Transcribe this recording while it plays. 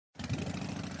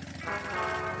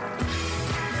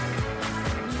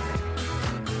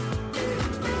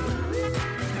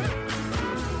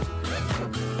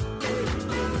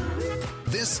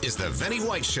is the Vinnie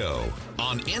White Show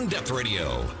on In-Depth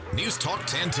Radio, News Talk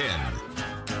 1010.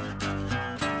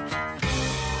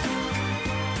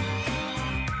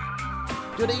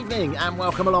 Good evening and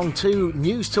welcome along to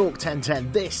News Talk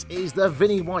 1010. This is the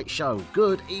Vinnie White Show.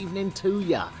 Good evening to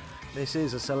ya. This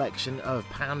is a selection of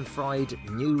pan-fried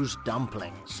news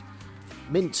dumplings.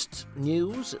 Minced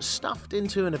news stuffed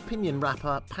into an opinion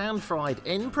wrapper, pan-fried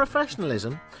in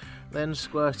professionalism, then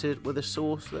squirted with a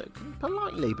sauce that can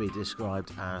politely be described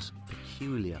as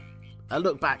peculiar. A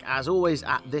look back, as always,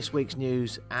 at this week's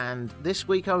news, and this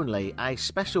week only, a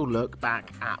special look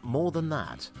back at more than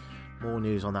that. More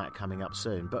news on that coming up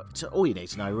soon, but all you need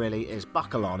to know really is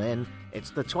buckle on in. It's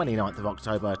the 29th of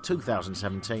October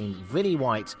 2017, Vinnie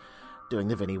White doing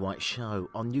the Vinnie White Show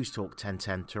on News Talk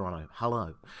 1010 Toronto.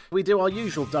 Hello. We do our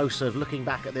usual dose of looking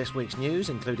back at this week's news,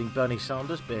 including Bernie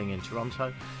Sanders being in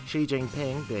Toronto, Xi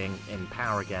Jinping being in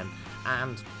power again,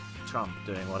 and Trump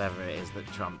doing whatever it is that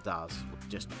Trump does,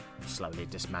 just slowly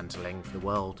dismantling the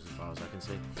world as far as I can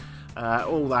see.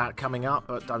 All that coming up,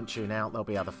 but don't tune out, there'll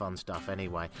be other fun stuff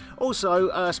anyway. Also,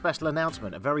 a special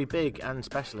announcement, a very big and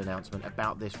special announcement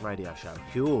about this radio show.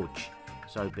 Huge.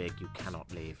 So big you cannot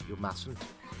leave. You mustn't.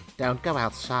 Don't go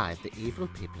outside. The evil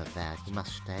people are there. You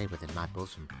must stay within my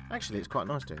bosom. Actually, it's quite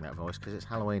nice doing that voice because it's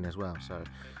Halloween as well, so it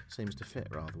seems to fit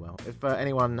rather well. If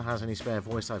anyone has any spare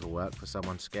voiceover work for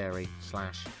someone scary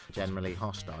 / generally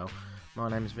hostile, my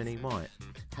name's Vinnie White.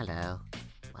 Hello.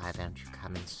 Why don't you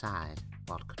come inside?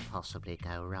 What could possibly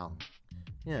go wrong?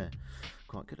 Yeah,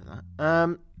 quite good at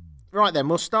that. Right then,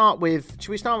 should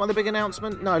we start with the big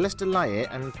announcement? No, let's delay it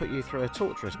and put you through a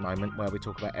torturous moment where we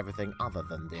talk about everything other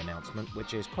than the announcement,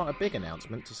 which is quite a big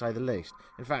announcement to say the least.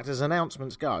 In fact, as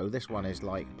announcements go, this one is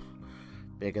like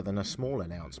bigger than a small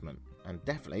announcement. And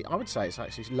definitely, I would say it's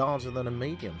actually larger than a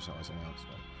medium-sized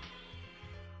announcement.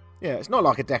 Yeah, it's not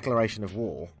like a declaration of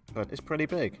war, but it's pretty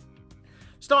big.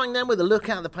 Starting then with a look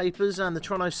at the papers and the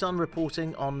Toronto Sun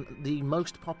reporting on the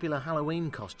most popular Halloween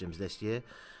costumes this year.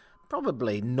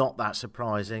 Probably not that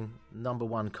surprising. Number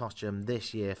one costume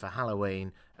this year for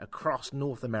Halloween across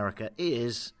North America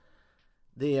is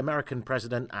the American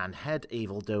president and head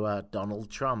evildoer Donald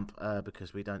Trump,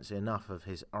 because we don't see enough of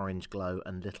his orange glow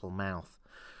and little mouth,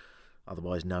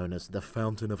 otherwise known as the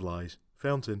Fountain of Lies.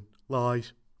 Fountain,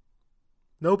 lies.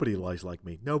 Nobody lies like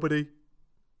me. Nobody.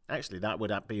 Actually, that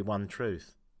would be one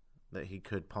truth that he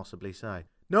could possibly say.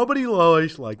 Nobody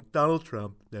lies like Donald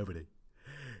Trump. Nobody.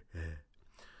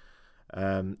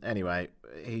 Anyway,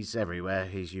 he's everywhere.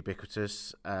 He's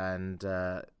ubiquitous, and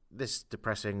this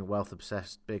depressing,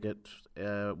 wealth-obsessed bigot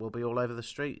will be all over the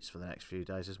streets for the next few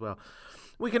days as well.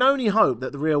 We can only hope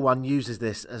that the real one uses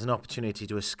this as an opportunity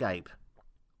to escape,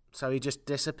 so he just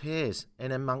disappears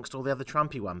in amongst all the other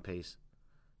Trumpy-wumpies.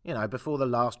 You know, before the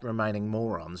last remaining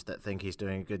morons that think he's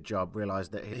doing a good job realise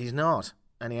that he's not.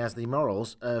 And he has the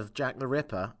morals of Jack the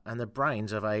Ripper and the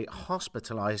brains of a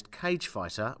hospitalised cage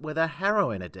fighter with a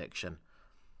heroin addiction.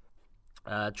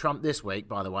 Trump this week,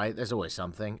 by the way, there's always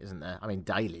something, isn't there? I mean,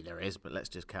 daily there is, but let's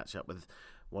just catch up with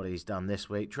what he's done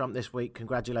this week. Trump this week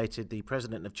congratulated the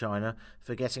president of China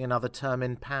for getting another term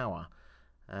in power.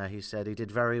 He said he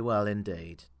did very well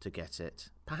indeed to get it,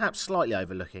 perhaps slightly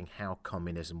overlooking how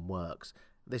communism works.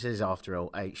 This is, after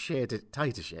all, a sheer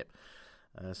dictatorship.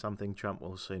 Something Trump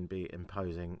will soon be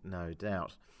imposing, no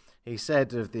doubt. He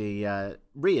said of the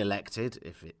re-elected,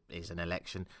 if it is an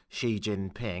election, Xi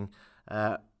Jinping,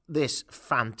 this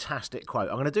fantastic quote.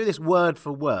 I'm going to do this word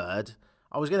for word.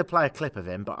 I was going to play a clip of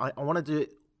him, but I want to do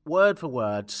it word for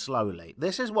word slowly.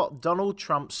 This is what Donald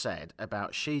Trump said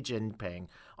about Xi Jinping,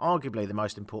 arguably the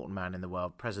most important man in the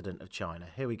world, president of China.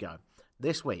 Here we go.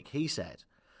 This week, he said,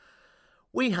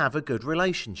 "We have a good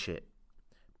relationship.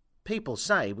 People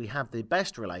say we have the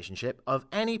best relationship of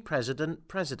any president.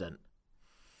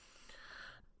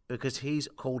 Because he's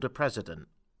called a president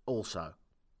also.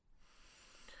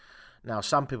 Now,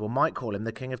 some people might call him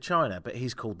the King of China, but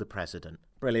he's called the president."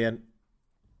 Brilliant.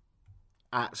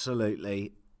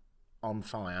 Absolutely on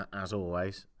fire, as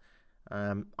always.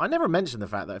 I never mentioned the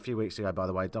fact that a few weeks ago, by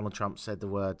the way, Donald Trump said the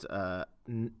word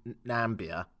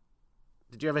Nambia.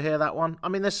 Did you ever hear that one? I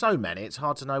mean, there's so many, it's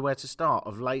hard to know where to start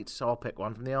of late, so I'll pick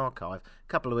one from the archive. A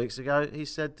couple of weeks ago, he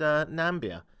said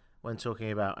Nambia when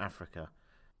talking about Africa.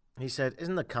 He said,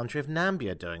 "Isn't the country of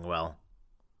Nambia doing well?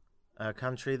 A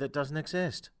country that doesn't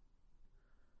exist."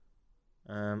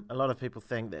 A lot of people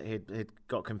think that he'd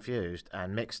got confused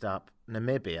and mixed up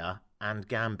Namibia and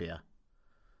Gambia.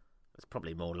 It's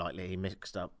probably more likely he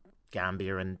mixed up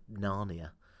Gambia and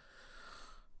Narnia.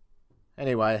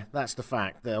 Anyway, that's the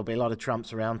fact. There'll be a lot of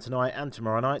Trumps around tonight and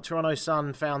tomorrow night. Toronto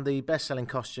Sun found the best-selling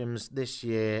costumes this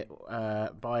year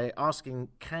by asking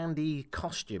Candy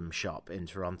Costume Shop in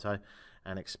Toronto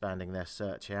and expanding their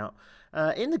search out.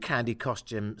 In the Candy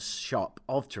Costume Shop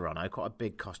of Toronto, quite a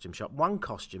big costume shop, one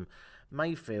costume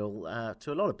may feel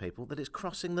to a lot of people that it's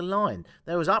crossing the line.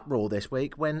 There was uproar this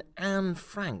week when Anne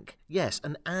Frank, yes,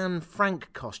 an Anne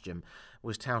Frank costume,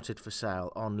 was touted for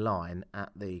sale online at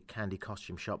the Candy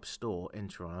Costume Shop store in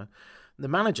Toronto. The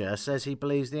manager says he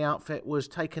believes the outfit was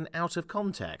taken out of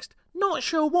context. Not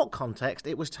sure what context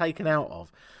it was taken out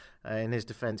of. In his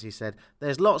defence, he said,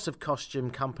 "There's lots of costume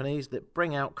companies that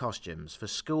bring out costumes for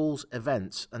schools,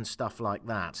 events and stuff like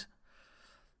that."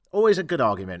 Always a good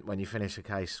argument when you finish a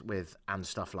case with "and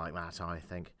stuff like that," I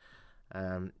think.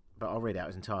 But I'll read out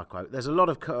his entire quote. "There's a lot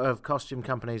of costume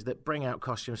companies that bring out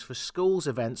costumes for schools,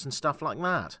 events and stuff like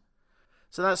that."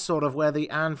 So that's sort of where the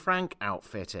Anne Frank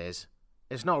outfit is.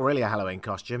 It's not really a Halloween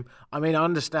costume. I mean, I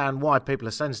understand why people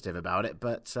are sensitive about it,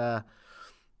 but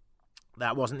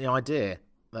that wasn't the idea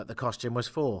that the costume was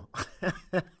for.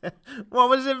 What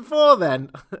was it for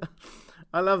then?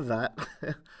 I love that.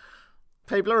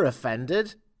 People are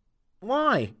offended.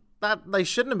 Why? That they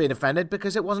shouldn't have been offended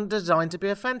because it wasn't designed to be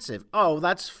offensive. Oh,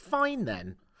 that's fine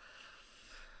then.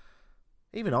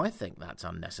 Even I think that's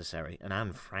unnecessary. An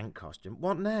Anne Frank costume.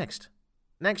 What next?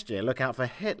 Next year, look out for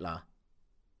Hitler.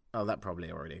 Oh, that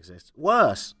probably already exists.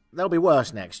 Worse. There'll be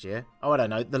worse next year. Oh, I don't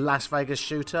know. The Las Vegas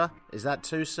shooter? Is that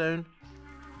too soon?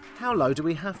 How low do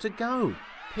we have to go?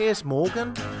 Piers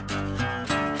Morgan?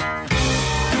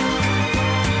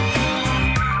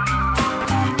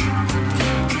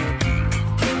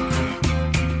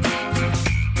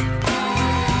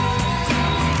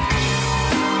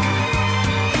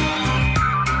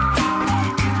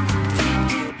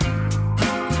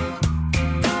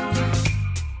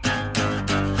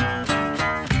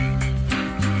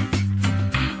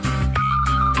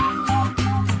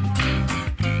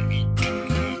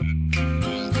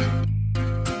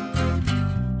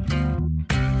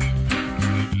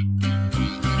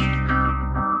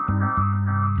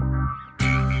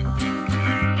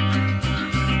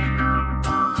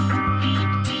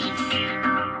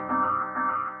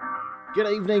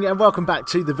 Good evening and welcome back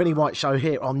to the Vinnie White Show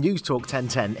here on News Talk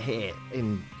 1010 here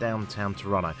in downtown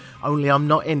Toronto. Only I'm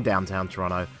not in downtown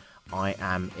Toronto, I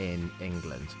am in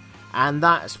England. And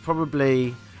that's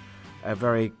probably a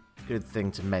very good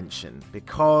thing to mention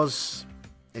because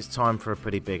it's time for a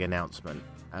pretty big announcement.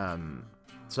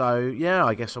 So yeah,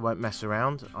 I guess I won't mess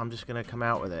around. I'm just going to come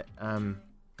out with it.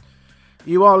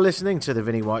 You are listening to the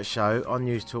Vinnie White Show on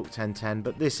News Talk 1010,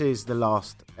 but this is the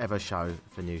last ever show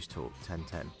for News Talk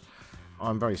 1010.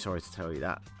 I'm very sorry to tell you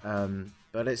that,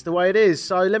 but it's the way it is.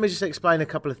 So let me just explain a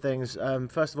couple of things.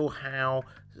 First of all, how.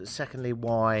 Secondly,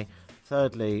 why.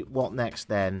 Thirdly, what next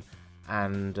then.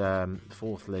 And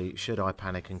fourthly, should I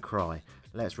panic and cry?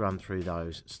 Let's run through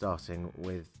those, starting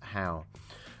with how.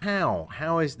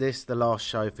 How is this the last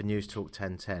show for News Talk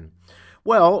 1010?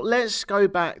 Well, let's go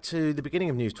back to the beginning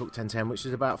of News Talk 1010, which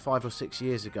is about 5 or 6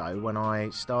 years ago when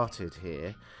I started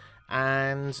here.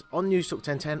 And on News Talk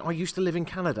 1010, I used to live in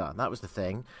Canada. That was the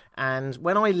thing. And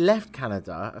when I left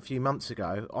Canada a few months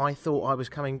ago, I thought I was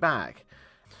coming back.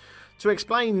 To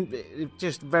explain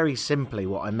just very simply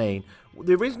what I mean,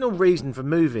 the original reason for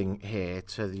moving here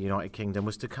to the United Kingdom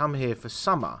was to come here for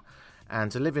summer and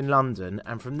to live in London.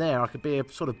 And from there, I could be a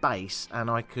sort of base and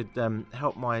I could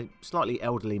help my slightly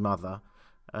elderly mother,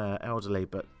 elderly,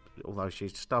 but although she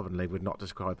stubbornly would not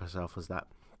describe herself as that,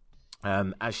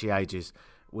 as she ages,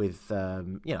 with,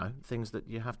 things that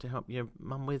you have to help your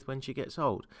mum with when she gets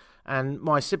old. And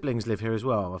my siblings live here as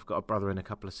well. I've got a brother and a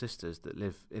couple of sisters that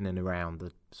live in and around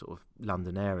the sort of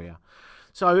London area.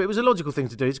 So it was a logical thing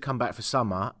to do to come back for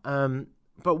summer.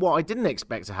 But what I didn't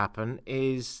expect to happen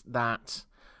is that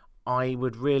I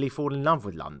would really fall in love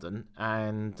with London.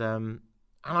 And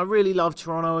I really love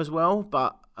Toronto as well.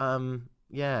 But,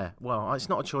 it's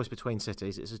not a choice between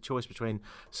cities. It's a choice between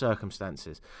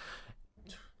circumstances.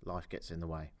 Life gets in the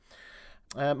way.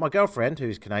 My girlfriend,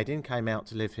 who's Canadian, came out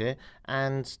to live here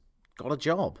and got a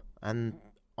job. And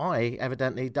I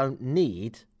evidently don't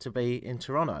need to be in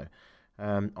Toronto.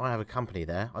 I have a company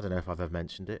there. I don't know if I've ever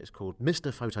mentioned it. It's called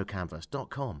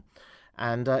MrPhotoCanvas.com.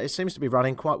 And it seems to be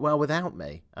running quite well without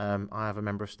me. I have a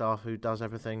member of staff who does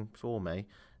everything for me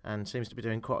and seems to be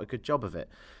doing quite a good job of it.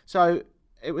 So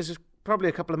it was probably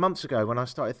a couple of months ago when I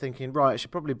started thinking, right, I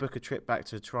should probably book a trip back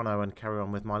to Toronto and carry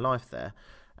on with my life there.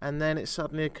 And then it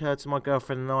suddenly occurred to my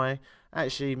girlfriend and I,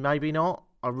 actually, maybe not.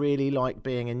 I really like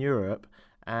being in Europe.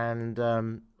 And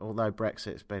although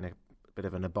Brexit's been a a bit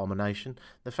of an abomination.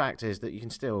 The fact is that you can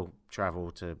still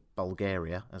travel to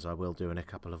Bulgaria, as I will do in a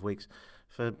couple of weeks,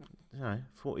 for $40,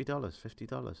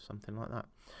 $50, something like that,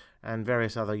 and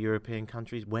various other European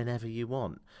countries whenever you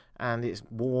want. And it's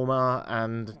warmer,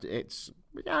 and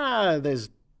there's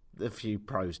a few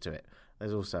pros to it.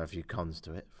 There's also a few cons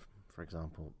to it. For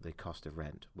example, the cost of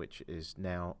rent, which is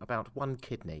now about 1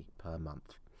 kidney per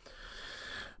month.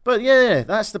 But yeah,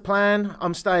 that's the plan.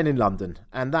 I'm staying in London,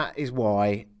 and that is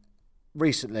why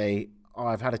recently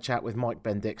I've had a chat with Mike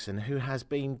Bendixson, who has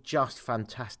been just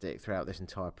fantastic throughout this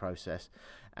entire process.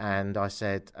 And I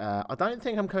said, I don't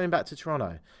think I'm coming back to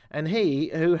Toronto. And he,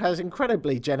 who has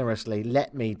incredibly generously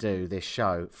let me do this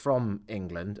show from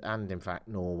England, and in fact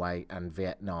Norway and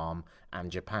Vietnam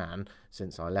and Japan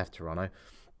since I left Toronto,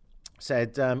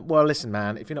 said, well, listen,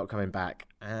 man, if you're not coming back,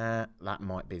 that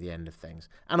might be the end of things.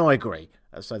 And I agree.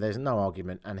 So there's no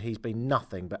argument. And he's been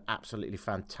nothing but absolutely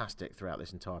fantastic throughout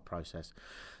this entire process.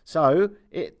 So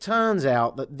it turns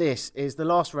out that this is the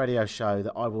last radio show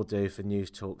that I will do for News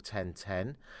Talk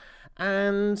 1010.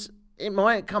 And it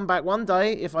might come back one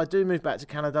day if I do move back to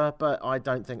Canada, but I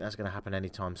don't think that's going to happen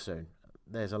anytime soon.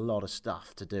 There's a lot of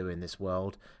stuff to do in this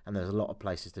world, and there's a lot of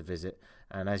places to visit.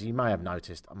 And as you may have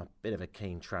noticed, I'm a bit of a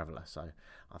keen traveller, so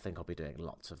I think I'll be doing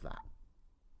lots of that.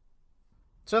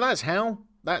 So that's how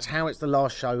it's the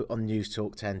last show on News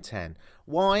Talk 1010.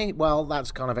 Why? Well,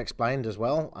 that's kind of explained as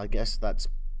well. I guess that's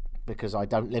because I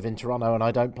don't live in Toronto and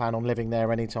I don't plan on living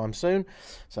there anytime soon.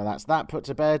 So that's that put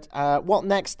to bed. What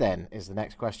next then is the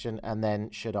next question, and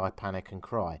then should I panic and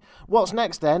cry? What's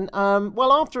next then?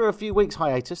 Well, after a few weeks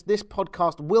hiatus, this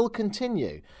podcast will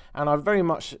continue, and I very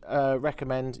much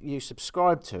recommend you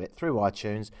subscribe to it through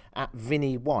iTunes at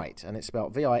Vinny White, and it's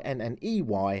spelled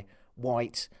Vinney,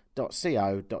 white.co.uk,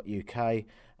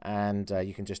 and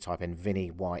you can just type in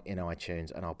Vinny White in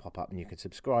iTunes and I'll pop up and you can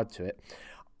subscribe to it.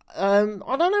 I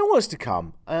don't know what's to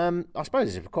come. I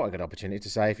suppose it's quite a good opportunity to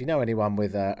say, if you know anyone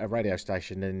with a radio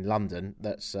station in London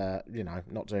that's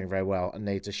not doing very well and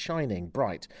needs a shining,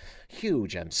 bright,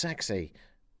 huge and sexy,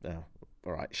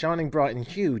 shining, bright and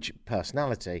huge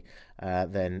personality,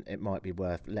 then it might be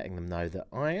worth letting them know that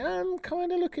I am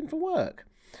kind of looking for work.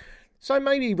 So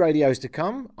maybe radio's to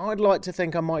come. I'd like to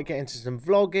think I might get into some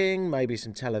vlogging, maybe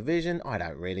some television. I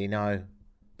don't really know.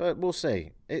 But we'll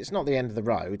see. It's not the end of the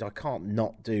road. I can't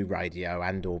not do radio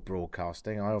and or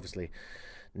broadcasting. I obviously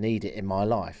need it in my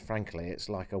life. Frankly, it's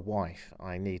like a wife.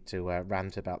 I need to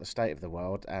rant about the state of the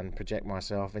world and project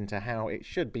myself into how it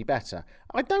should be better.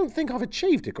 I don't think I've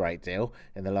achieved a great deal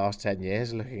in the last 10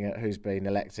 years, looking at who's been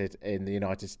elected in the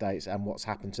United States and what's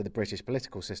happened to the British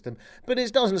political system, but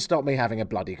it doesn't stop me having a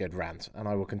bloody good rant, and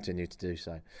I will continue to do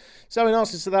so. So in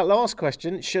answer to that last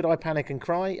question, should I panic and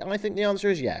cry? I think the answer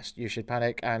is yes. You should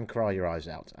panic and cry your eyes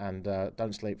out, and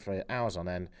don't sleep for hours on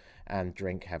end, and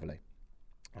drink heavily.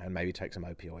 And maybe take some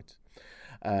opioids.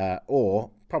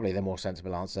 Or, probably the more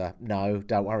sensible answer, no,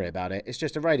 don't worry about it. It's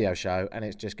just a radio show, and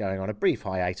it's just going on a brief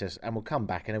hiatus, and will come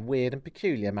back in a weird and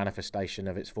peculiar manifestation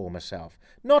of its former self.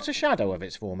 Not a shadow of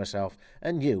its former self,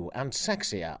 a new and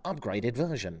sexier, upgraded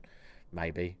version.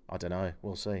 Maybe, I don't know,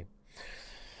 we'll see.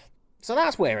 So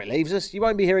that's where it leaves us. You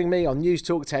won't be hearing me on News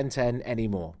Talk 1010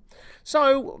 anymore.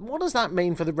 So, what does that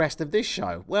mean for the rest of this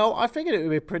show? Well, I figured it would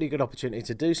be a pretty good opportunity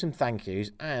to do some thank yous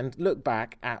and look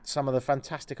back at some of the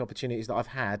fantastic opportunities that I've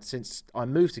had since I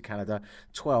moved to Canada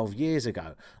 12 years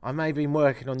ago. I may have been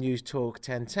working on News Talk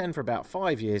 1010 for about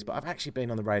 5 years, but I've actually been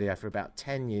on the radio for about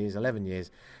 10 years, 11 years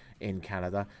in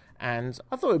Canada, and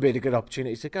I thought it would be a good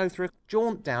opportunity to go through a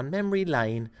jaunt down memory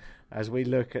lane as we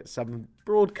look at some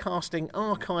broadcasting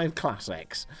archive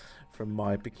classics from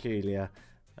my peculiar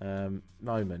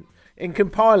moment. In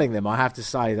compiling them, I have to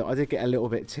say that I did get a little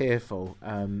bit tearful.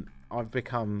 I've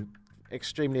become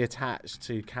extremely attached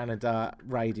to Canada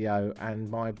radio and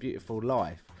my beautiful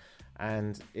life.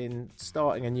 And in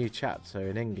starting a new chapter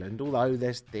in England, although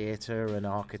there's theatre and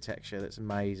architecture that's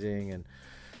amazing and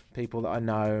people that I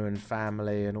know and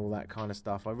family and all that kind of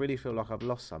stuff, I really feel like I've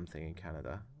lost something in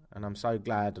Canada. And I'm so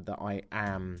glad that I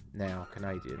am now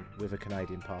Canadian with a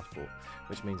Canadian passport,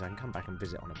 which means I can come back and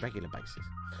visit on a regular basis.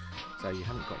 So you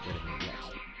haven't got rid of me yet.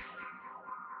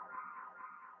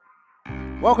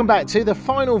 Welcome back to the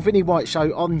final Vinny White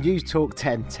show on News Talk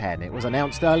 1010. It was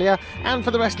announced earlier, and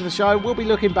for the rest of the show, we'll be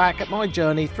looking back at my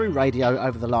journey through radio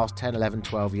over the last 10, 11,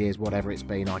 12 years, whatever it's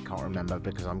been. I can't remember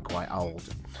because I'm quite old.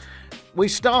 We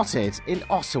started in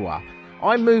Ottawa.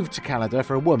 I moved to Canada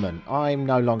for a woman. I'm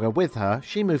no longer with her.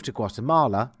 She moved to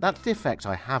Guatemala. That's the effect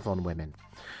I have on women.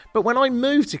 But when I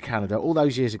moved to Canada all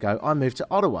those years ago, I moved to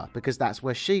Ottawa because that's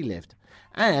where she lived.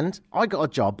 And I got a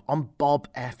job on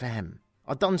Bob FM.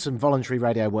 I'd done some voluntary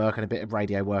radio work and a bit of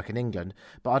radio work in England,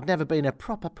 but I'd never been a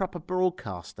proper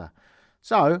broadcaster.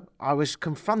 So I was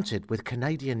confronted with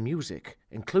Canadian music,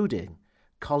 including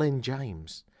Colin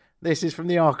James. This is from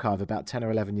the archive about 10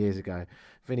 or 11 years ago.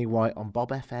 Vinnie White on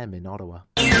Bob FM in Ottawa.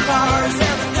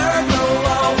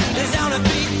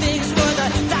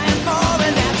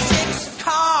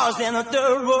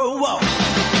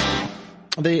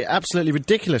 The absolutely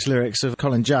ridiculous lyrics of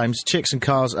Colin James, Chicks and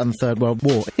Cars and the Third World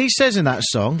War. He says in that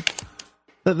song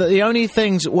that the only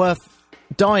things worth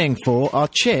dying for are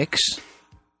chicks.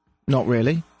 Not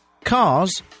really.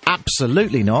 Cars?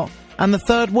 Absolutely not. And the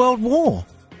Third World War?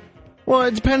 Well,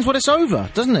 it depends what it's over,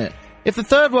 doesn't it? If the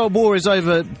Third World War is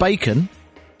over bacon,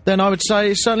 then I would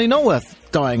say it's certainly not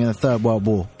worth dying in the Third World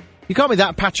War. You can't be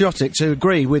that patriotic to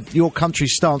agree with your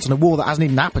country's stance on a war that hasn't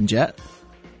even happened yet.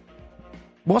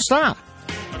 What's that?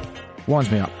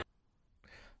 Winds me up.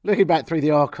 Looking back through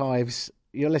the archives,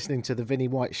 you're listening to the Vinnie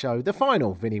White Show, the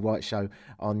final Vinnie White Show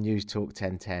on News Talk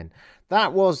 1010.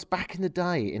 That was back in the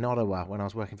day in Ottawa when I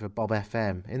was working for Bob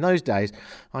FM. In those days,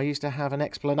 I used to have an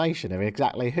explanation of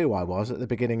exactly who I was at the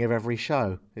beginning of every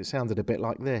show. It sounded a bit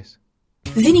like this.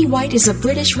 Vinnie White is a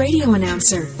British radio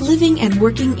announcer living and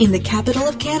working in the capital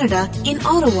of Canada in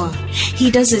Ottawa. He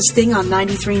does his thing on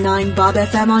 93.9 Bob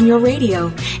FM on your radio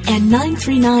and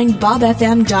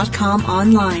 939bobfm.com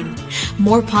online.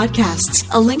 More podcasts,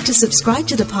 a link to subscribe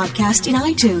to the podcast in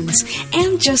iTunes,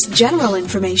 and just general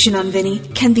information on Vinnie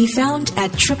can be found at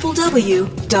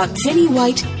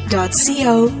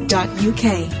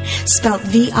www.vinniewhite.co.uk, spelt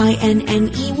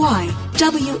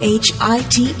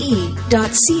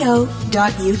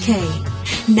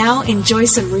VINNEYWHITE.co.uk. Now enjoy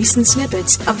some recent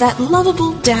snippets of that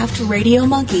lovable, daft radio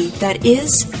monkey that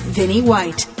is Vinnie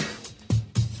White.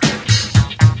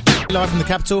 Live from the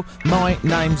capital, my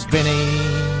name's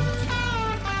Vinnie.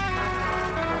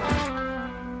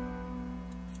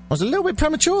 I was a little bit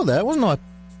premature there, wasn't I?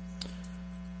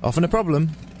 Often a problem.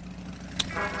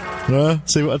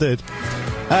 See what I did.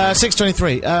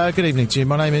 6:23. Good evening to you.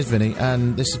 My name is Vinnie,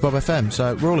 and this is Bob FM.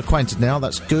 So we're all acquainted now.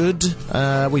 That's good.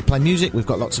 We play music. We've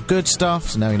got lots of good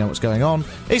stuff. So now you know what's going on.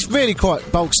 It's really quite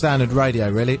bulk standard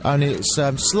radio, really. Only it's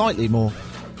slightly more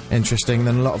interesting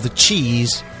than a lot of the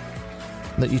cheese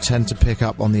that you tend to pick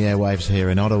up on the airwaves here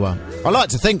in Ottawa. I like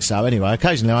to think so, anyway.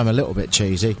 Occasionally I'm a little bit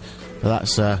cheesy, but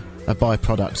that's a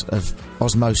byproduct of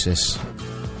osmosis.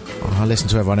 I listen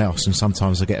to everyone else, and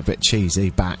sometimes I get a bit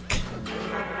cheesy back.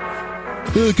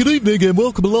 Good evening and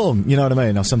welcome along. You know what I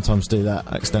mean? I sometimes do that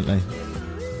accidentally.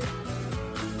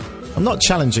 I'm not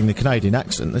challenging the Canadian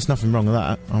accent. There's nothing wrong with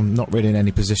that. I'm not really in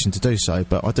any position to do so,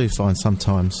 but I do find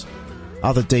sometimes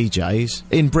other DJs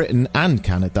in Britain and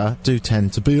Canada do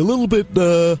tend to be a little bit,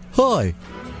 hi.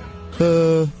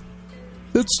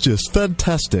 It's just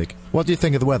fantastic. What do you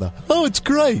think of the weather? Oh, it's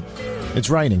great. It's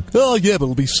raining. Oh, yeah, but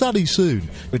it'll be sunny soon.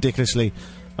 Ridiculously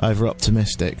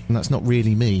over-optimistic, and that's not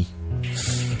really me.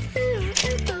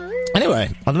 Anyway,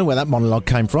 I don't know where that monologue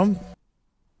came from.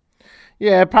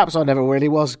 Yeah, perhaps I never really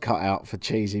was cut out for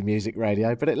cheesy music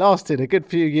radio, but it lasted a good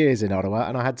few years in Ottawa,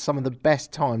 and I had some of the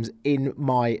best times in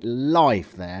my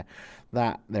life there.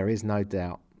 That there is no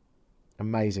doubt.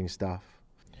 Amazing stuff.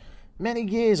 Many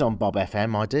years on Bob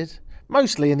FM I did,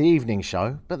 mostly in the evening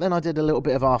show, but then I did a little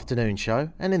bit of afternoon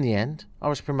show, and in the end I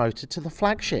was promoted to the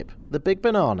flagship, the Big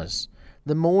Bananas,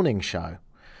 the morning show.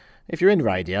 If you're in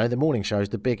radio, the morning show is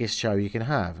the biggest show you can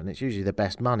have, and it's usually the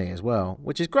best money as well,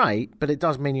 which is great, but it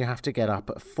does mean you have to get up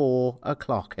at 4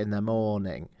 o'clock in the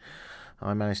morning.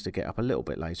 I managed to get up a little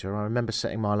bit later. I remember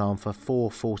setting my alarm for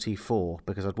 4:44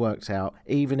 because I'd worked out,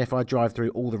 even if I drive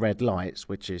through all the red lights,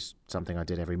 which is something I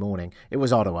did every morning, it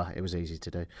was Ottawa, it was easy to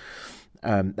do.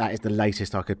 That is the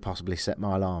latest I could possibly set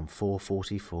my alarm,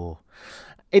 4:44.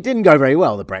 It didn't go very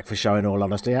well, the breakfast show, in all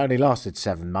honesty. It only lasted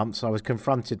 7 months. I was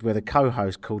confronted with a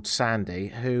co-host called Sandy,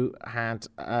 who had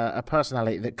a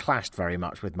personality that clashed very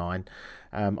much with mine.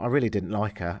 I really didn't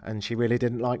like her, and she really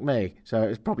didn't like me. So it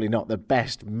was probably not the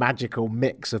best magical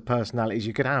mix of personalities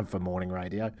you could have for morning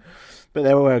radio. But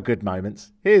there were good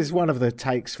moments. Here's one of the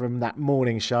takes from that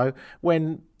morning show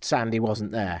when Sandy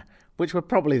wasn't there, which were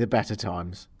probably the better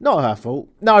times. Not her fault.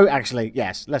 No, actually,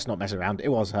 yes, let's not mess around. It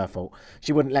was her fault.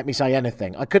 She wouldn't let me say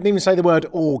anything. I couldn't even say the word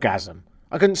orgasm.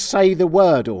 I couldn't say the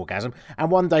word orgasm.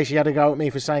 And one day she had to go at me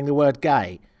for saying the word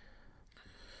gay.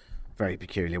 Very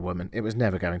peculiar woman. It was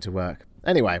never going to work.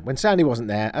 Anyway, when Sandy wasn't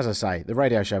there, as I say, the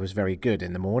radio show was very good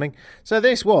in the morning. So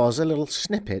this was a little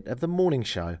snippet of the morning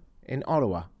show in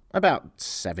Ottawa, about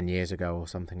 7 years ago or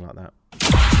something like that.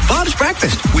 Bob's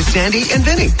Breakfast with Sandy and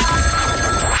Vinny.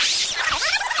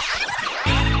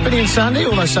 Vinny and Sandy,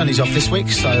 although Sandy's off this week,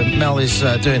 so Mel is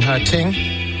doing her thing.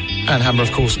 And Hammer,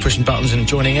 of course, pushing buttons and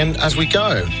joining in as we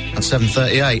go at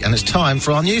 7:38. And it's time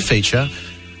for our new feature,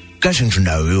 Getting to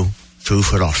Know You Through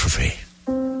Philosophy.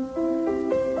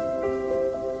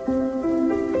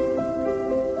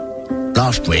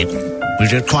 Last week, we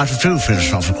did quite a few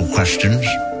philosophical questions.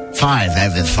 5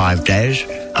 over the 5 days.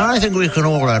 And I think we can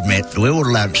all admit that we all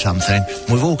learnt something.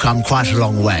 We've all come quite a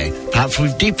long way. Perhaps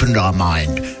we've deepened our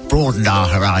mind, broadened our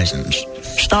horizons,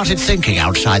 started thinking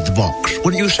outside the box.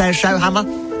 Wouldn't you say so, Hammer?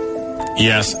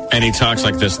 Yes, and he talks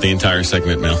like this the entire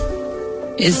segment, Mel.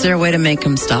 Is there a way to make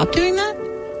him stop doing that?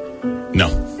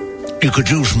 No. You could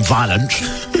use some violence.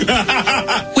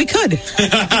 We could.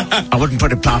 I wouldn't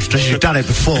put it past us. You've done it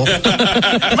before.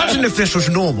 Imagine if this was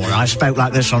normal and I spoke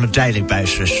like this on a daily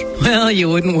basis. Well, you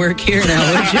wouldn't work here now,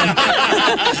 would you?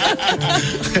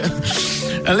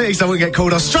 At least I wouldn't get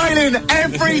called Australian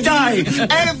every day.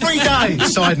 Every day.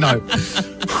 Side note.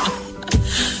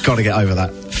 Got to get over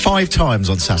that. 5 times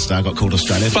on Saturday I got called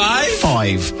Australian.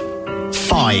 5?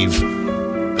 5.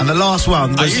 And the last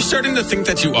one was... Are you starting to think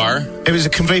that you are? It was a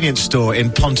convenience store in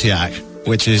Pontiac,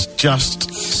 which is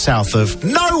just south of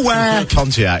nowhere.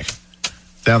 Pontiac.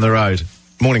 Down the road.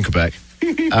 Morning, Quebec.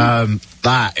 Now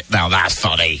that's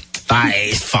funny. That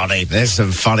is funny. There's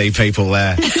some funny people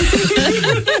there.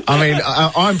 I mean,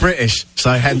 I'm British,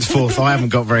 so henceforth I haven't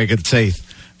got very good teeth.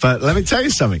 But let me tell you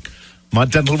something. My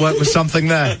dental work was something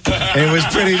there. It was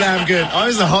pretty damn good. I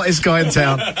was the hottest guy in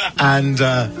town. And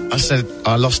I said,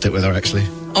 I lost it with her, actually.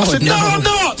 I said, no, I'm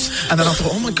not! And then I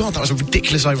thought, oh my God, that was a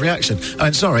ridiculous overreaction. I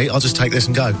went, sorry, I'll just take this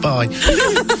and go. Bye.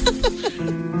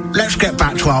 Let's get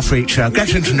back to our feature,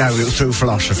 Getting to Know You Through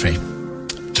Philosophy.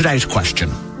 Today's question.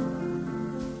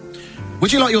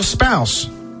 Would you like your spouse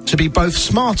to be both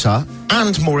smarter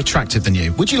and more attractive than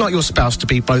you? Would you like your spouse to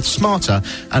be both smarter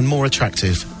and more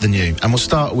attractive than you? And we'll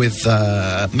start with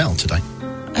Mel today.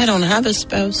 I don't have a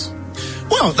spouse.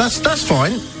 Well, that's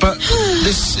fine. But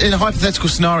this, in a hypothetical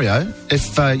scenario,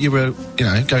 if you were,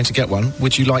 going to get one,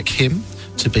 would you like him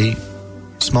to be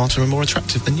smarter and more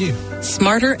attractive than you?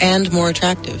 Smarter and more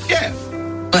attractive? Yeah.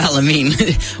 Well, I mean,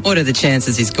 what are the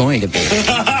chances he's going to be?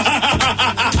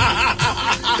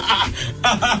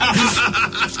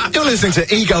 You're listening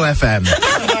to Ego FM.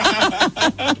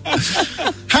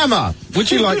 Hammer,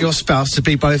 would you like your spouse to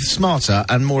be both smarter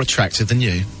and more attractive than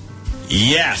you?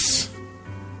 Yes.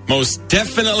 Most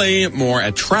definitely more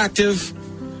attractive,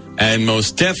 and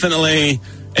most definitely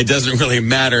it doesn't really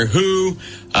matter who.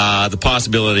 The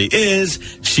possibility is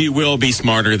she will be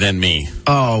smarter than me.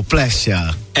 Oh, bless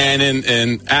ya. And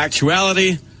in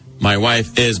actuality, my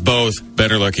wife is both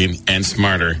better looking and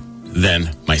smarter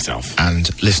than myself. And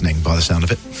listening, by the sound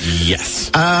of it. Yes.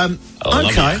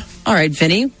 Okay. All right,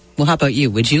 Vinny. Well, how about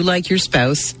you? Would you like your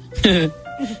spouse to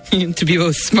be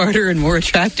both smarter and more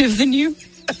attractive than you?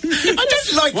 I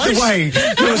don't like the way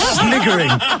you're sniggering.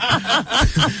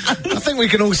 I think we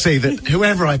can all see that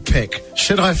whoever I pick,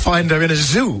 should I find her in a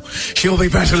zoo, she'll be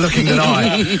better looking than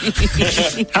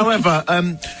I. However,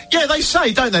 they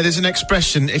say, don't they, there's an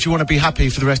expression, if you want to be happy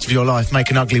for the rest of your life, make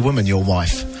an ugly woman your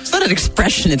wife. It's not an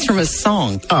expression, it's from a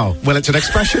song. Oh, well, it's an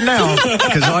expression now,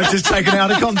 because I've just taken it out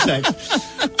of context.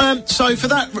 So for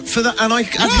that, and I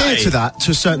adhere to that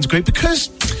to a certain degree, because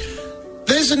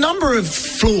there's a number of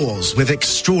flaws with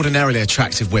extraordinarily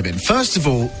attractive women. First of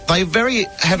all, they're very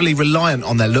heavily reliant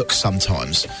on their looks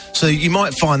sometimes. So you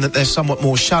might find that they're somewhat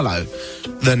more shallow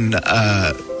than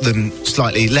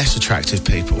slightly less attractive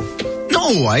people.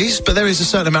 Not always, but there is a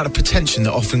certain amount of pretension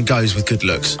that often goes with good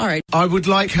looks. All right. I would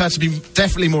like her to be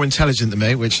definitely more intelligent than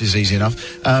me, which is easy enough,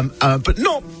 but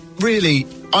not really.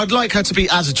 I'd like her to be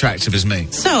as attractive as me.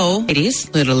 So, ladies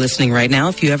that are listening right now,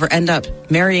 if you ever end up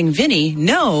marrying Vinny,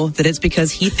 know that it's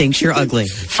because he thinks you're ugly.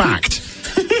 Fact.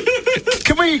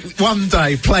 Can we one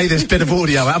day play this bit of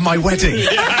audio at my wedding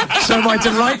so my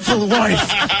delightful wife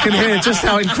can hear just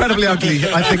how incredibly ugly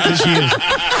I think that she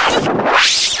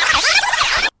is?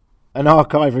 An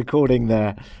archive recording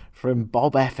there from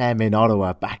Bob FM in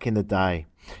Ottawa back in the day.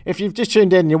 If you've just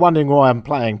tuned in and you're wondering why I'm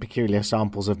playing peculiar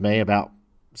samples of me about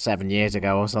 7 years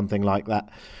ago or something like that,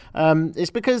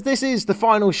 it's because this is the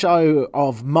final show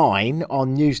of mine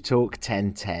on News Talk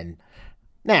 1010.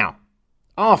 Now,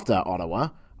 after Ottawa,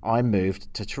 I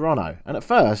moved to Toronto, and at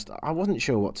first I wasn't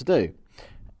sure what to do.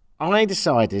 I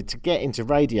decided to get into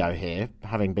radio here,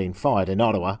 having been fired in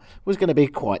Ottawa, was going to be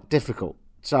quite difficult.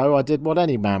 So I did what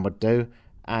any man would do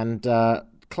and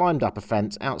climbed up a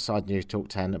fence outside News Talk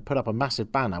 10 and put up a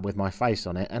massive banner with my face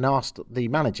on it and asked the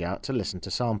manager to listen to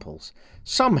samples.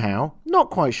 Somehow,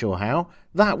 not quite sure how,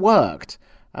 that worked.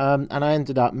 And I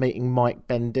ended up meeting Mike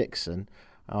Ben Dixon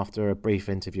after a brief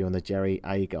interview on the Jerry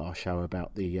Agar show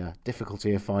about the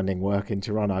difficulty of finding work in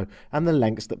Toronto and the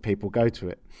lengths that people go to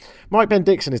it. Mike Ben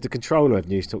Dixon is the controller of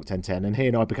News Talk 1010, and he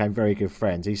and I became very good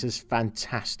friends. He's a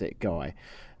fantastic guy,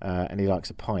 and he likes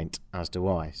a pint, as do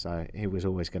I, so he was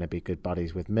always going to be good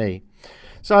buddies with me.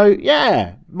 So,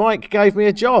 yeah, Mike gave me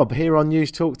a job here on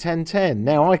News Talk 1010.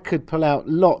 Now, I could pull out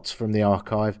lots from the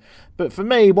archive, but for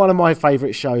me, one of my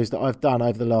favourite shows that I've done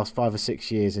over the last 5 or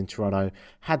 6 years in Toronto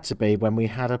had to be when we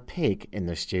had a pig in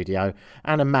the studio,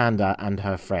 and Amanda and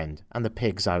her friend, and the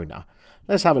pig's owner.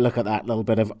 Let's have a look at that little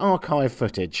bit of archive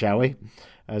footage, shall we?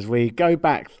 As we go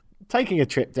back, taking a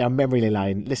trip down memory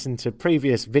lane, listen to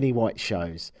previous Vinnie White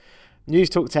shows. News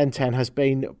Talk 1010 has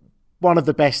been one of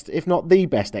the best, if not the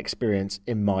best experience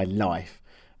in my life.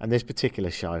 And this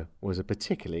particular show was a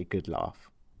particularly good laugh.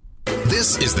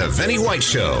 This is the Vinnie White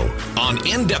Show on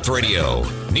In Depth Radio,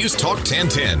 News Talk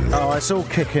 1010. Oh, it's all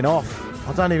kicking off.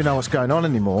 I don't even know what's going on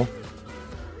anymore.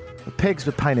 The pig's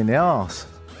a pain in the arse.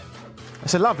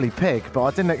 It's a lovely pig, but I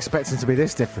didn't expect him to be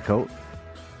this difficult.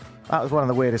 That was one of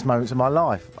the weirdest moments of my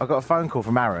life. I got a phone call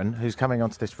from Aaron, who's coming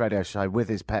onto this radio show with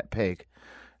his pet pig,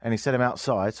 and he said him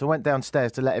outside, so I went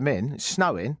downstairs to let him in. It's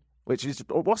snowing, which is,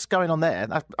 what's going on there?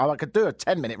 I could do a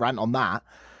 10-minute rant on that.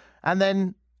 And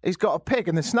then he's got a pig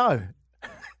in the snow.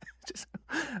 Just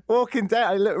walking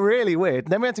down, it looked really weird.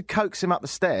 Then we had to coax him up the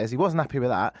stairs. He wasn't happy with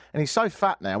that. And he's so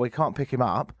fat now, we can't pick him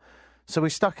up. So we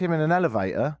stuck him in an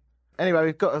elevator. Anyway,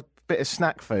 we've got a bit of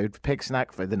snack food, pig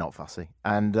snack food. They're not fussy.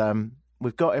 And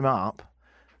we've got him up,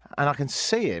 and I can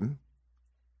see him.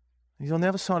 He's on the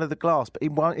other side of the glass, but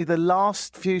the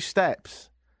last few steps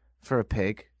for a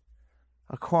pig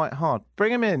are quite hard.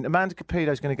 Bring him in. Amanda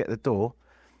Capido's going to get the door.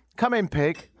 Come in,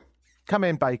 pig. Come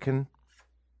in, Bacon.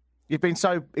 You've been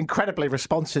so incredibly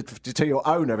responsive to your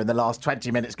owner in the last 20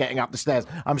 minutes getting up the stairs.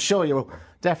 I'm sure you'll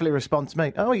definitely respond to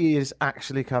me. Oh, he is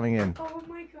actually coming in. Oh,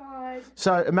 my God.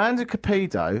 So Amanda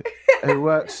Capido, who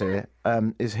works here,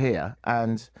 is here,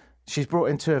 and she's brought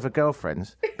in 2 of her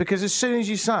girlfriends, because as soon as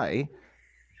you say,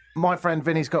 my friend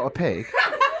Vinny's got a pig,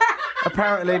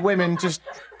 apparently women just...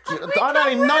 I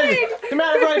don't even know the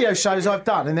amount of radio shows I've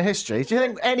done in the history. Do you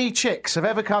think any chicks have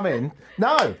ever come in?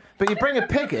 No. But you bring a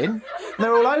pig in, and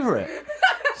they're all over it.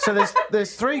 So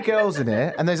there's 3 girls in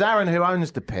here, and there's Aaron who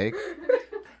owns the pig.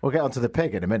 We'll get onto the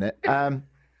pig in a minute.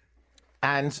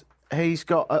 And he's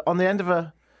got, on the end of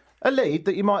a lead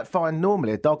that you might find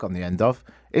normally a dog on the end of,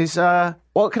 is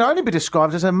what can only be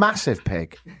described as a massive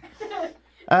pig.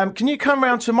 Can you come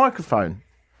round to a microphone?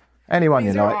 Anyone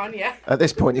you like. On, yeah. At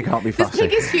this point, you can't be fussy. This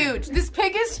pig is huge. This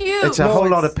pig is huge. It's a whole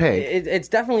lot of pig. It's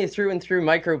definitely a through and through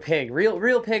micro pig.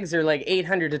 Real pigs are like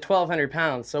 800 to 1,200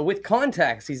 pounds. So with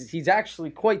context, he's actually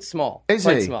quite small. Is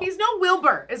quite he? Small. He's no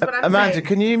Wilbur, is what I'm Amanda, saying.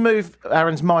 can you move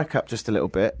Aaron's mic up just a little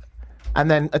bit, and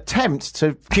then attempt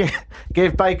to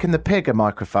give Bacon the pig a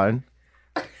microphone?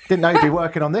 Didn't know you'd be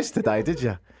working on this today, did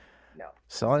you? No.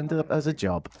 Signed up as a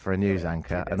job for a news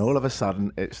anchor, and all of a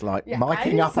sudden it's like Yeah,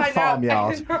 miking up a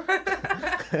farmyard.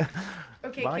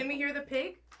 Okay, can we hear the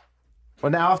pig?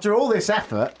 Well, now after all this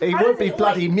effort, he How would does be he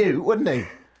bloody oink? mute, wouldn't he?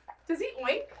 Does he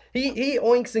oink? He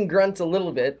oinks and grunts a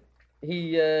little bit.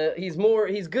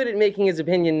 He's good at making his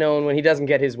opinion known when he doesn't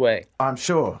get his way. I'm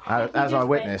sure. As I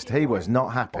witnessed, he was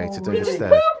not happy to do the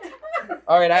stairs.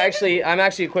 All right, I'm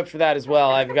actually equipped for that as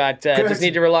well. I've got just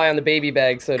need to rely on the baby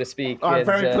bag, so to speak. I'm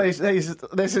very pleased.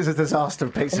 This is a disaster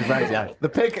piece of radio. The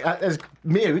pig is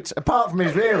mute, apart from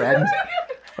his rear end,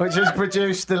 which has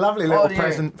produced a lovely little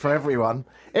present for everyone.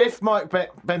 If Mike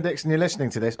Ben Dixon, you're listening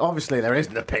to this, obviously there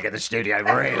isn't a pig in the studio,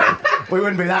 really. We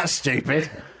wouldn't be that stupid.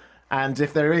 And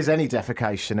if there is any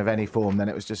defecation of any form, then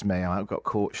it was just me. I got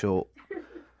caught short.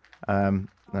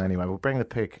 Anyway, we'll bring the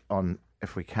pig on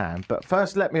if we can. But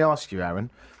first, let me ask you, Aaron.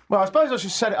 Well, I suppose I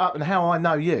should set it up and how I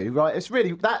know you, right? It's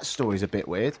really, that story's a bit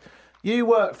weird. You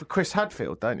work for Chris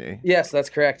Hadfield, don't you? Yes, that's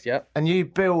correct, yeah. And you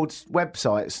build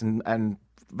websites and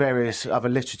various other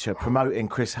literature promoting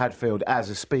Chris Hadfield as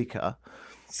a speaker.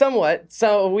 Somewhat.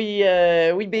 So we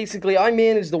basically, I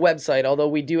manage the website, although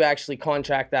we do actually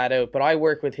contract that out. But I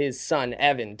work with his son,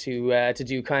 Evan, to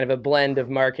do kind of a blend of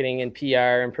marketing and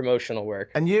PR and promotional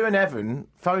work. And you and Evan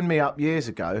phoned me up years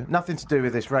ago, nothing to do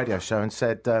with this radio show, and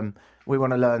said, we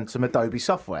want to learn some Adobe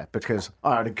software because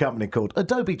I own a company called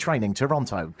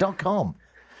AdobeTrainingToronto.com.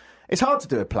 It's hard to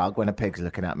do a plug when a pig's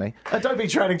looking at me.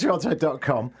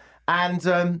 AdobeTrainingToronto.com. And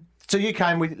so you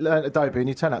came, we learned Adobe, and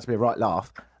you turned out to be a right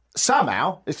laugh.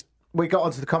 Somehow, it's we got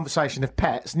onto the conversation of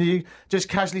pets, and you just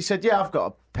casually said, "Yeah, I've got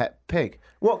a pet pig."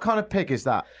 What kind of pig is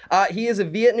that? He is a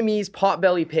Vietnamese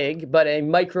potbelly pig, but a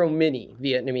micro mini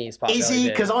Vietnamese potbelly pig. Is he?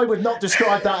 Because I would not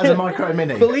describe that as a micro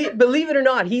mini. Believe it or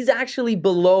not, he's actually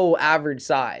below average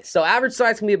size. So average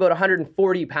size can be about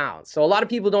 140 pounds. So a lot of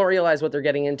people don't realize what they're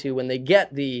getting into when they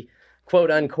get the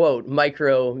quote-unquote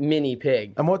micro mini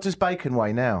pig. And what does Bacon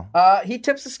weigh now? He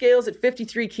tips the scales at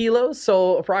 53 kilos,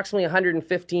 so approximately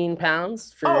 115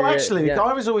 pounds. Actually,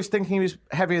 I was always thinking he was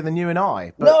heavier than you and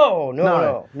I. But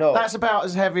No. That's about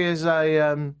as heavy as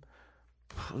a...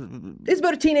 He's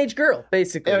about a teenage girl,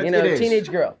 basically. A teenage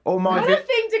girl. Not a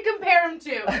thing to compare him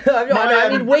to. I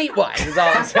mean, weight-wise is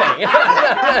all I'm saying.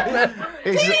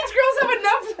 Teenage girls have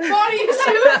enough body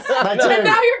issues, and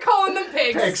now you're calling them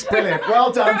pigs. Pigs, brilliant.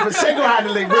 Well done for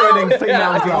single-handedly ruining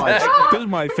females' lives. This is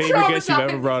my favourite guest you've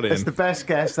ever brought in. It's the best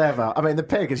guest ever. I mean, the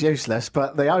pig is useless,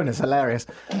 but the owner's hilarious.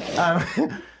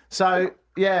 So,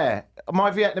 yeah, my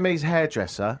Vietnamese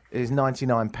hairdresser is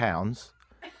 £99.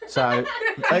 So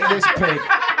this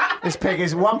pig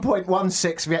is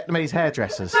 1.16 Vietnamese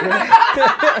hairdressers.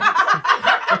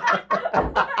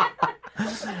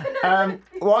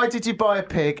 Why did you buy a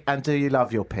pig, and do you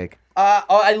love your pig?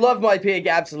 I love my pig,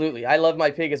 absolutely. I love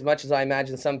my pig as much as I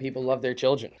imagine some people love their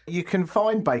children. You can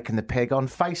find Bacon the Pig on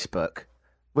Facebook,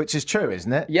 which is true,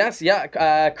 isn't it? Yes,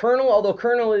 yeah. Colonel, although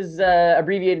Colonel is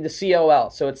abbreviated to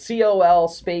COL. So it's COL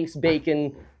space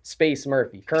Bacon space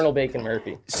Murphy. Colonel Bacon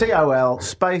Murphy. COL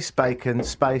space Bacon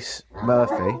space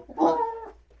Murphy.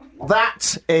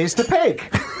 That is the pig.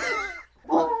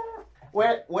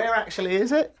 Where actually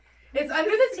is it? It's under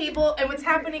the table, and what's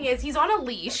happening is he's on a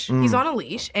leash. He's on a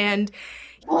leash, and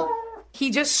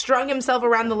he just strung himself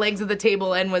around the legs of the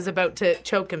table and was about to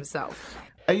choke himself.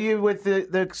 Are you with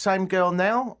the same girl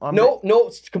now? No,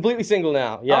 it's completely single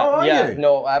now. Yeah, are you?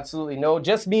 No, absolutely no.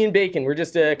 Just me and Bacon. We're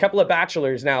just a couple of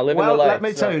bachelors now living the life. Let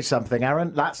me tell you something,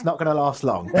 Aaron. That's not going to last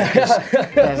long.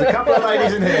 There's a couple of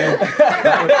ladies in here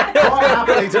that would quite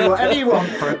happily do whatever you want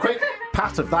for a quick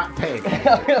pat of that pig,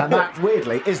 and that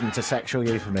weirdly isn't a sexual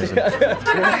euphemism.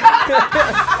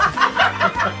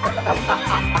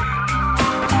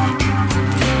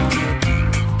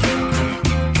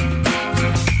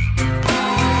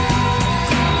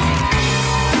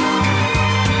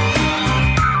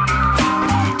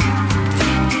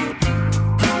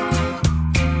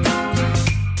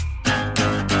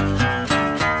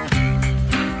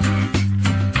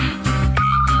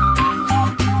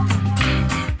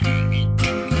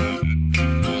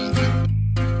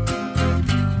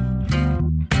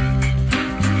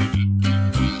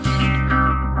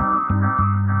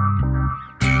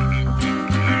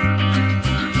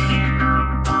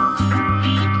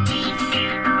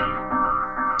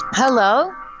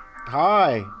 Hello.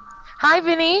 Hi. Hi,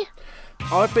 Vinny.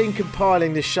 I've been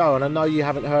compiling this show, and I know you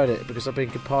haven't heard it because I've been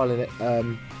compiling it,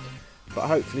 but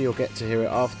hopefully you'll get to hear it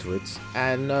afterwards.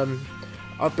 And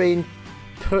I've been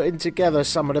putting together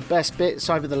some of the best bits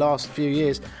over the last few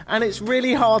years, and it's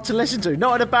really hard to listen to.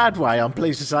 Not in a bad way, I'm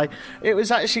pleased to say. It was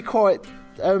actually quite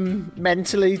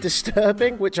mentally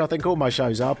disturbing, which I think all my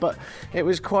shows are, but it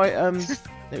was quite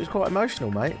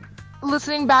emotional, mate.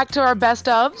 Listening back to our best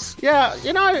ofs? Yeah,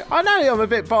 I know I'm a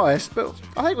bit biased, but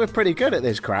I think we're pretty good at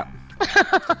this crap.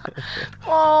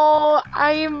 Oh,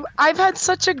 I've had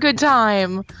such a good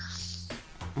time.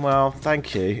 Well,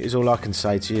 thank you is all I can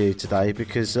say to you today,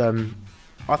 because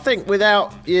I think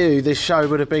without you, this show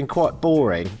would have been quite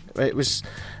boring. It was,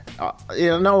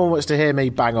 no one wants to hear me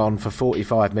bang on for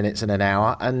 45 minutes and an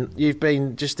hour, and you've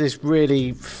been just this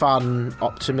really fun,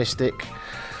 optimistic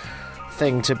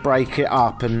thing to break it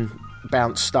up and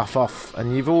bounce stuff off,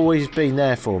 and you've always been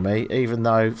there for me, even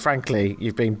though, frankly,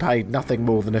 you've been paid nothing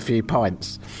more than a few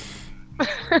pints.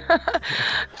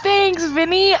 Thanks,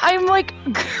 Vinny.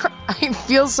 I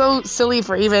feel so silly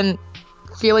for even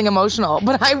feeling emotional,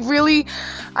 but I've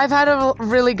had a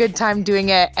really good time doing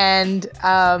it, and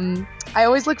I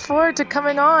always look forward to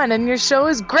coming on, and your show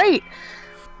is great.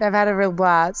 I've had a real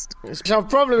blast. So I've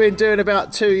probably been doing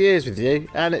about 2 years with you,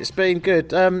 and it's been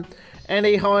good.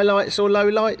 Any highlights or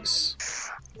lowlights?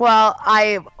 Well,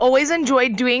 I've always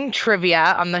enjoyed doing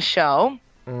trivia on the show.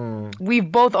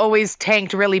 We've both always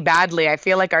tanked really badly. I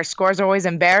feel like our scores are always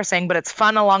embarrassing, but it's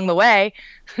fun along the way.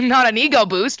 Not an ego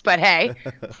boost, but hey.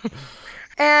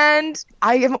 And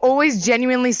I am always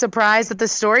genuinely surprised at the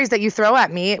stories that you throw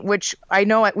at me, which I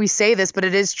know we say this, but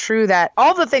it is true that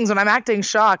all the things when I'm acting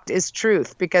shocked is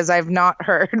truth, because I've not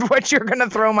heard what you're going to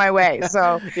throw my way.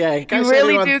 So yeah, you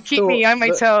really do keep me on my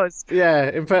toes. Yeah,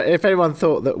 if anyone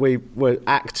thought that we were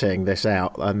acting this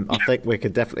out, I think we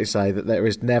could definitely say that there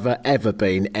has never, ever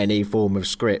been any form of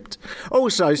script.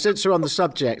 Also, since we're on the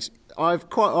subject, I've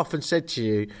quite often said to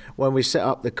you when we set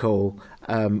up the call,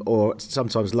 or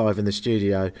sometimes live in the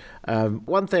studio,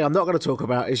 one thing I'm not going to talk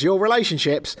about is your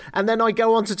relationships, and then I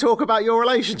go on to talk about your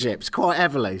relationships quite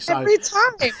heavily. So every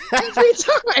time.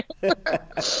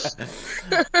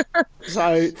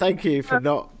 So thank you for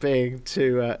not being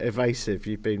too evasive.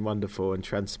 You've been wonderful and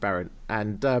transparent.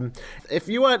 And if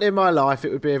you weren't in my life,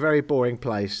 it would be a very boring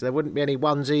place. There wouldn't be any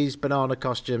onesies, banana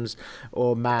costumes,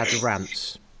 or mad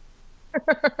rants.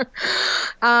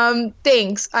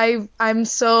 Thanks. I'm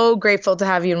so grateful to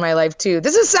have you in my life too.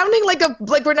 This is sounding like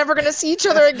we're never going to see each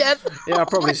other again. Yeah, I'll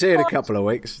probably see you in a couple of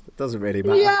weeks. It doesn't really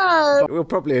matter. Yeah. But we'll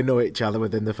probably annoy each other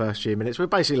within the first few minutes. We're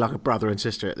basically like a brother and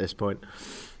sister at this point.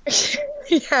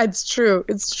 Yeah, it's true.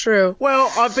 It's true.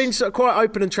 Well, I've been quite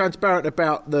open and transparent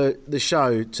about the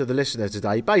show to the listener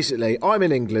today. Basically, I'm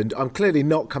in England. I'm clearly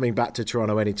not coming back to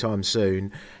Toronto anytime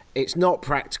soon. It's not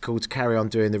practical to carry on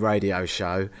doing the radio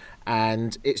show,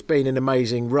 and it's been an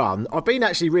amazing run. I've been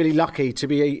actually really lucky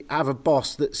to have a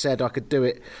boss that said I could do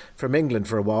it from England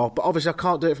for a while, but obviously I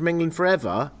can't do it from England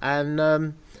forever,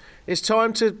 and it's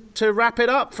time to wrap it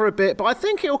up for a bit. But I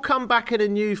think it'll come back in a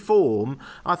new form.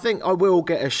 I think I will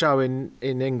get a show in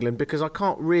England because I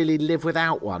can't really live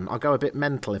without one. I go a bit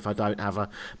mental if I don't have a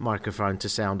microphone to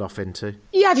sound off into.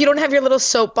 Yeah, if you don't have your little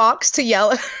soapbox to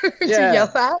yell yell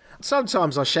at.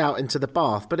 Sometimes I shout into the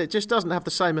bath, but it just doesn't have the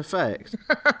same effect.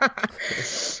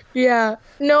 Yeah.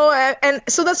 No, and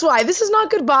so that's why. This is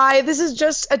not goodbye. This is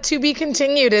just a to be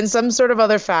continued in some sort of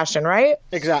other fashion, right?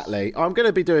 Exactly. I'm going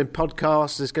to be doing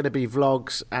podcasts. There's going to be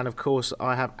vlogs. And, of course,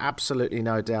 I have absolutely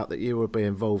no doubt that you will be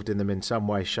involved in them in some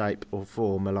way, shape or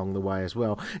form along the way as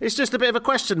well. It's just a bit of a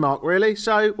question mark, really.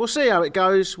 So we'll see how it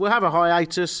goes. We'll have a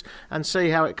hiatus and see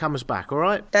how it comes back, all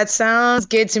right? That sounds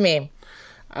good to me.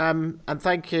 And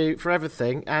thank you for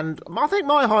everything. And I think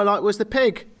my highlight was the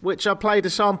pig, which I played a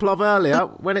sample of earlier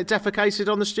when it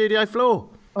defecated on the studio floor.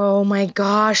 Oh my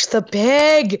gosh, the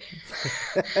pig!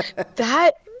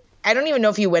 That, I don't even know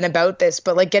if you went about this,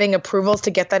 but like getting approvals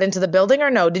to get that into the building or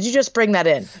no? Did you just bring that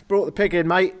in? Brought the pig in,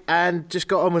 mate, and just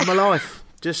got on with my life.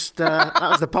 Just, that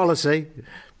was the policy.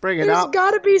 Bring it up. There's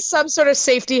got to be some sort of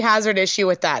safety hazard issue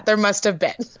with that. There must have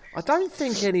been. I don't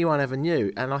think anyone ever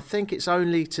knew, and I think it's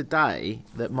only today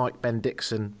that Mike Ben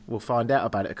Dixon will find out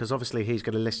about it, because obviously he's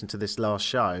going to listen to this last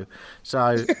show.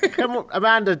 So, come on,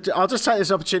 Amanda, I'll just take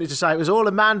this opportunity to say it was all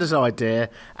Amanda's idea,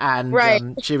 and right.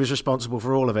 She was responsible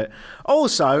for all of it.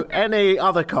 Also, any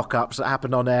other cock-ups that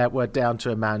happened on air were down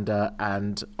to Amanda,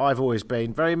 and I've always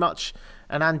been very much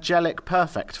an angelic,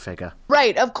 perfect figure.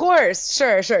 Right, of course.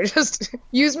 Sure. Just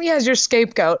use me as your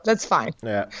scapegoat. That's fine.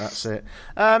 Yeah, that's it.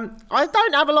 I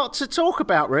don't have a lot to talk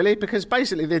about, really, because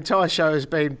basically the entire show has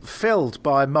been filled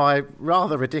by my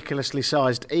rather ridiculously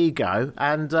sized ego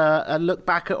and look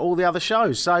back at all the other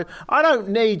shows. So I don't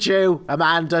need you,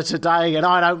 Amanda, today, and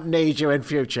I don't need you in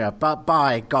future. But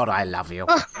by God, I love you.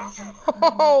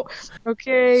 Oh,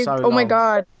 okay. So oh, my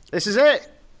God. This is it.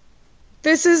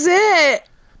 This is it.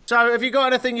 So have you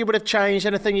got anything you would have changed,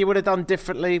 anything you would have done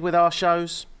differently with our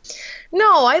shows?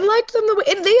 No, I liked them the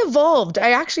way they evolved.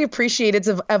 I actually appreciate its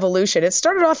evolution. It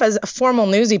started off as a formal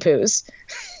newsy poos.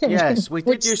 Yes, we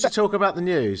did used to talk about the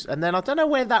news, and then I don't know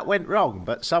where that went wrong,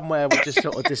 but somewhere we just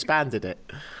sort of disbanded it.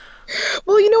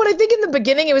 Well, you know what? I think in the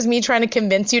beginning it was me trying to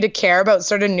convince you to care about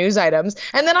certain news items,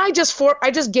 and then I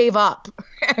just gave up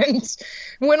and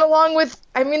went along with,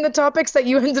 the topics that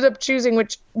you ended up choosing,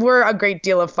 which were a great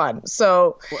deal of fun.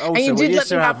 So, well, also, and you did we let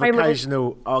used me to have have my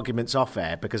occasional arguments off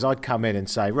air, because I'd come in and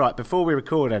say, right, before we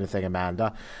record anything,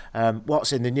 Amanda,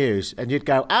 what's in the news? And you'd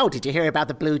go, oh, did you hear about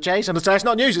the Blue Jays? And I'd say, it's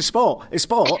not news, it's sport. It's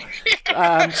sport. So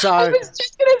I was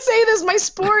just going to say this, my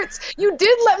sports. You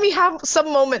did let me have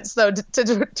some moments, though,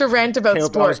 to rant about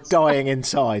sports. I was dying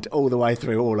inside all the way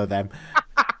through all of them.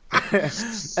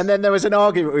 And then there was an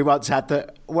argument we once had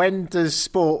that when does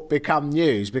sport become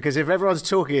news? Because if everyone's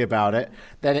talking about it,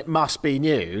 then it must be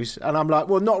news. And I'm like,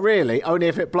 well, not really, only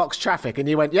if it blocks traffic. And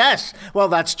you went, yes, well,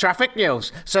 that's traffic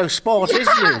news. So sport is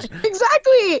news.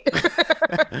 Exactly.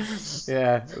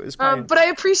 Yeah, it was fun. But I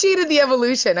appreciated the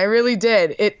evolution. I really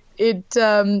did. It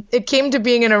came to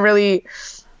being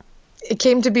it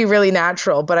came to be really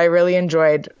natural, but I really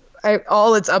enjoyed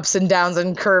all its ups and downs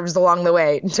and curves along the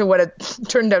way to what it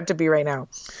turned out to be right now.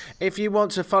 If you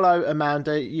want to follow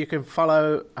Amanda, you can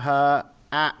follow her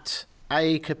at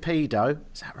A Capido.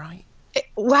 Is that right?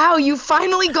 Wow, you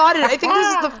finally got it. I think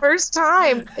this is the first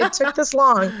time it took this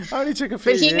long. Only took a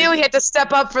few But he knew he had to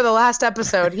step up for the last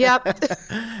episode. Yep.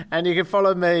 And you can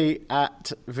follow me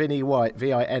at Vinny White,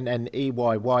 Vinney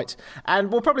White.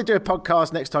 And we'll probably do a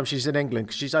podcast next time she's in England,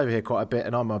 because she's over here quite a bit,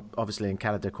 and I'm obviously in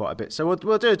Canada quite a bit. So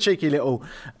we'll do a cheeky little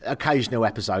occasional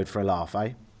episode for a laugh,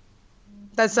 eh?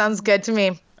 That sounds good to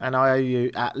me. And I owe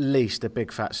you at least a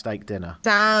big fat steak dinner.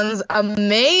 Sounds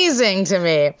amazing to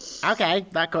me. Okay,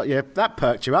 that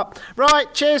perked you up.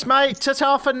 Right, cheers, mate.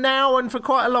 Ta-ta for now and for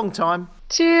quite a long time.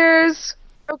 Cheers.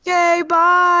 Okay,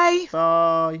 bye.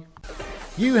 Bye.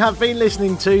 You have been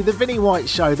listening to The Vinny White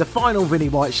Show, the final Vinny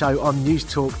White Show on News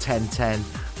Talk 1010.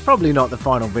 Probably not the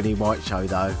final Vinny White Show,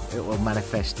 though. It will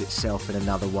manifest itself in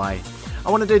another way. I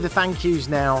want to do the thank yous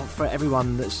now for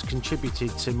everyone that's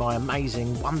contributed to my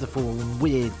amazing, wonderful and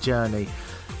weird journey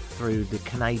through the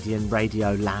Canadian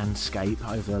radio landscape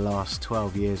over the last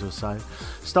 12 years or so.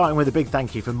 Starting with a big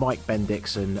thank you for Mike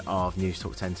Bendixson of News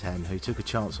Talk 1010, who took a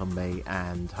chance on me,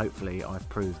 and hopefully I've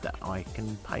proved that I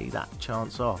can pay that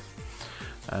chance off.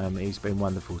 He's been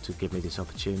wonderful to give me this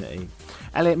opportunity.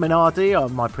 Elliot Minardi,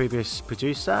 my previous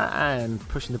producer, and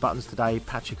pushing the buttons today,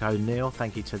 Patrick O'Neill.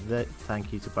 Thank you to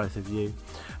both of you.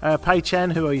 Pei Chen,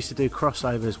 who I used to do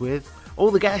crossovers with.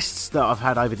 All the guests that I've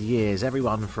had over the years,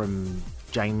 everyone from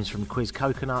James from Quiz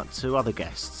Coconut to other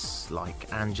guests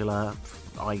like Angela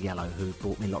Yellow, who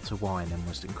brought me lots of wine and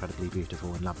was incredibly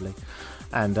beautiful and lovely.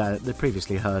 And the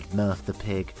previously heard Murph the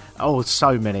Pig. Oh,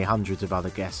 so many hundreds of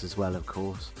other guests as well, of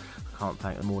course. Can't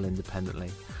thank them all independently.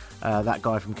 That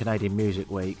guy from Canadian Music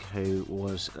Week, who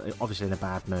was obviously in a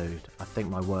bad mood. I think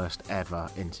my worst ever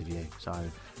interview. So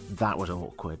that was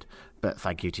awkward. But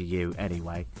thank you to you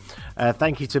anyway.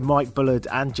 Thank you to Mike Bullard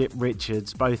and Jip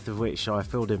Richards, both of which I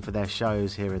filled in for their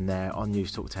shows here and there on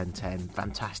News Talk 1010.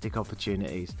 Fantastic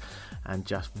opportunities and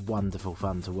just wonderful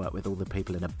fun to work with all the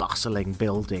people in a bustling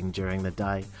building during the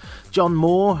day. John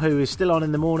Moore, who is still on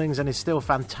in the mornings and is still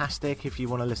fantastic. If you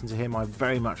want to listen to him, I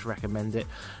very much recommend it.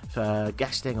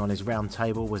 Guesting on his round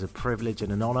table was a privilege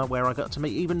and an honour, where I got to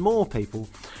meet even more people.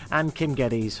 And Kim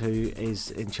Geddes, who is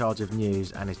in charge of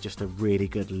news and is just a really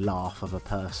good laugh of a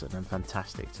person and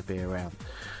fantastic to be around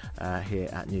here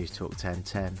at News Talk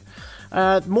 1010.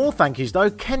 More thank yous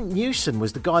though. Kent Newson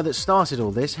was the guy that started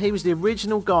all this. He was the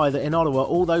original guy that in Ottawa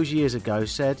all those years ago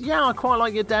said, yeah, I quite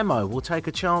like your demo, we'll take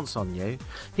a chance on you.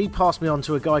 He passed me on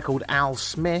to a guy called Al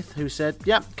Smith, who said,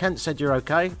 yep, Kent said you're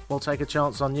okay, we'll take a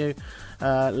chance on you,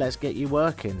 let's get you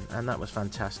working. And that was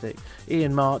fantastic.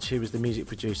 Ian March, who was the music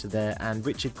producer there, and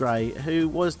Richard Gray, who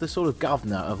was the sort of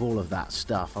governor of all of that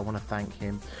stuff. I want to thank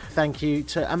him. Thank you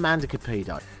to Amanda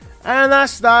Capido. And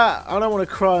that's that. I don't want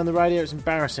to cry on the radio. It's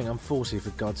embarrassing. I'm 40,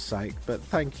 for God's sake. But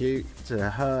thank you to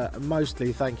her.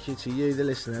 Mostly thank you to you, the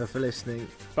listener, for listening.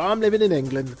 But I'm living in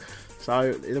England,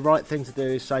 so the right thing to do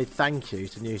is say thank you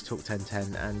to News Talk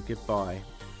 1010 and goodbye.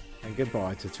 And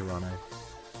goodbye to Toronto.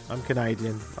 I'm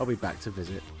Canadian. I'll be back to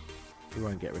visit. You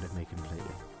won't get rid of me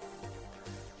completely.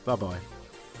 Bye-bye.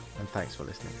 And thanks for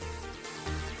listening.